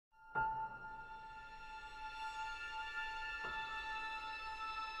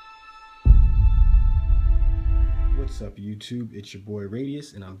What's up YouTube? It's your boy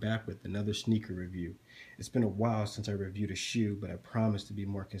Radius and I'm back with another sneaker review. It's been a while since I reviewed a shoe, but I promise to be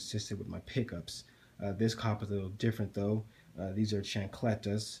more consistent with my pickups. This cop is a little different though. These are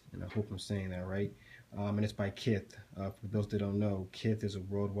Chancletas, and I hope I'm saying that right. And it's by Kith. For those that don't know, Kith is a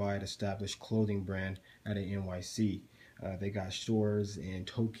worldwide established clothing brand out of NYC. They got stores in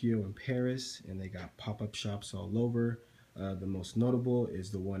Tokyo and Paris, and they got pop-up shops all over. The most notable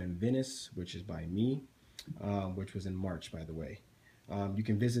is the one in Venice, which is by me. Which was in March, by the way. You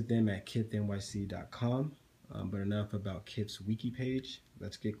can visit them at kithnyc.com. But enough about Kith's wiki page.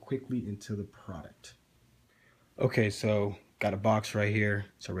 Let's get quickly into the product. Okay, so got a box right here.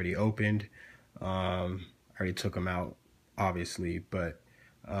 It's already opened. I already took them out, obviously, but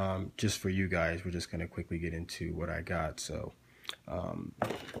just for you guys, we're just gonna quickly get into what I got. So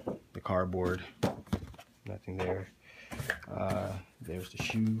the cardboard, nothing there. There's the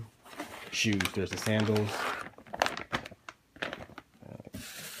shoes, there's the sandals.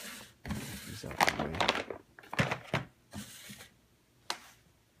 These out the way.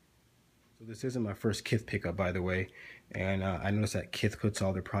 So this isn't my first Kith pickup, by the way, and I noticed that Kith puts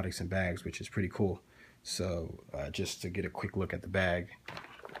all their products in bags, which is pretty cool. So just to get a quick look at the bag.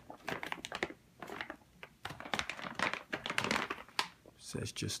 It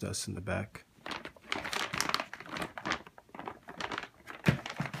says just us in the back.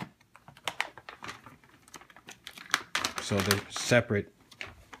 So they're separate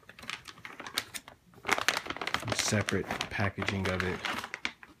packaging of it.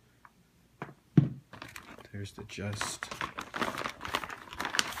 There's the just,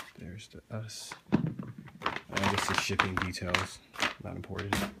 there's the us. I guess the shipping details, not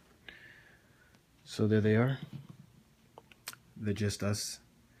important. So there they are. The Just Us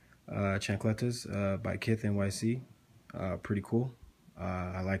Chancletas by Kith NYC. Pretty cool.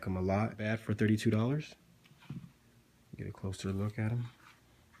 I like them a lot. Bad for $32. Get a closer look at them.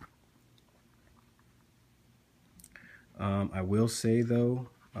 I will say though,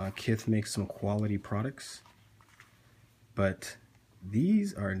 Kith makes some quality products, but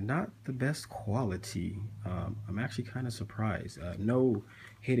these are not the best quality. I'm actually kind of surprised. No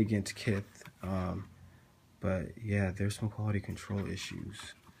hate against Kith, but yeah, there's some quality control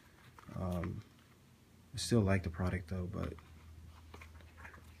issues. I still like the product though, but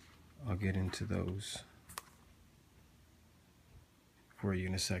I'll get into those for you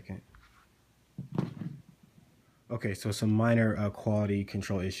in a second. Okay, so some minor quality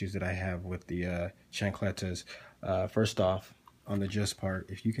control issues that I have with the Chancletas. First off, on the just part,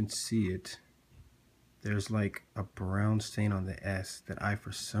 if you can see it, there's like a brown stain on the S that I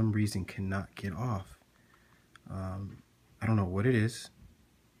for some reason cannot get off. I don't know what it is.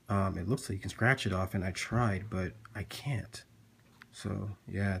 It looks like you can scratch it off, and I tried, but I can't. So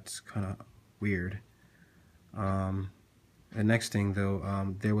yeah, it's kind of weird. The next thing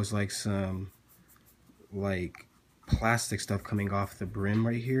though, there was like some plastic stuff coming off the brim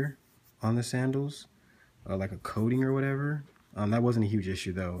right here on the sandals, like a coating or whatever. That wasn't a huge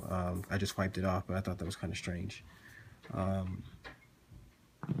issue though. I just wiped it off, but I thought that was kind of strange. On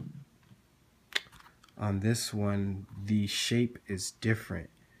this one, the shape is different.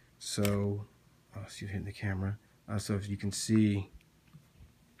 So, see it hitting the camera. So if you can see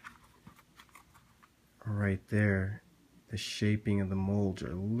right there, the shaping of the molds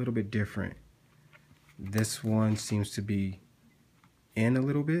are a little bit different. This one seems to be in a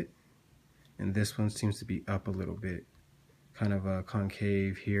little bit, and this one seems to be up a little bit. Kind of a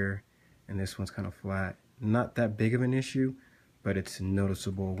concave here, and this one's kind of flat. Not that big of an issue, but it's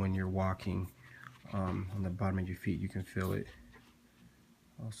noticeable when you're walking on the bottom of your feet. You can feel it.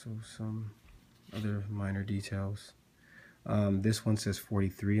 Also some other minor details. This one says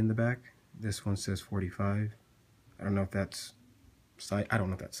 43 in the back. This one says 45. I don't know if that's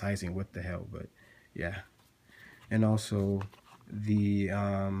sizing. What the hell? But yeah. And also the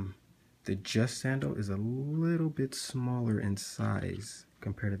Just sandal is a little bit smaller in size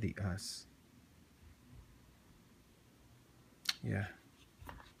compared to the Us. Yeah.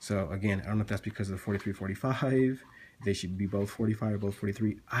 So again, I don't know if that's because of the 43, 45. They should be both 45 or both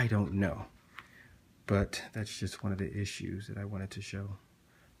 43. I don't know. But that's just one of the issues that I wanted to show.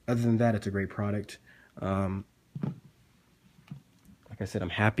 Other than that, it's a great product. Like I said, I'm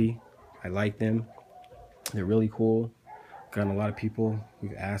happy. I like them. They're really cool. Gotten a lot of people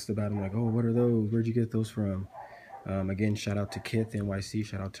who've asked about them, like, oh, what are those? Where'd you get those from? Again, shout out to Kith NYC.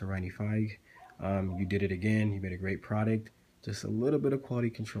 Shout out to Ronnie Fieg. You did it again. You made a great product. Just a little bit of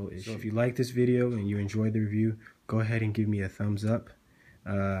quality control issue. So if you like this video and you enjoyed the review, go ahead and give me a thumbs up.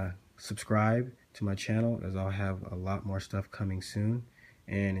 Subscribe to my channel, as I'll have a lot more stuff coming soon.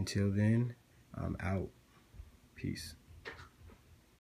 And until then, I'm out. Peace.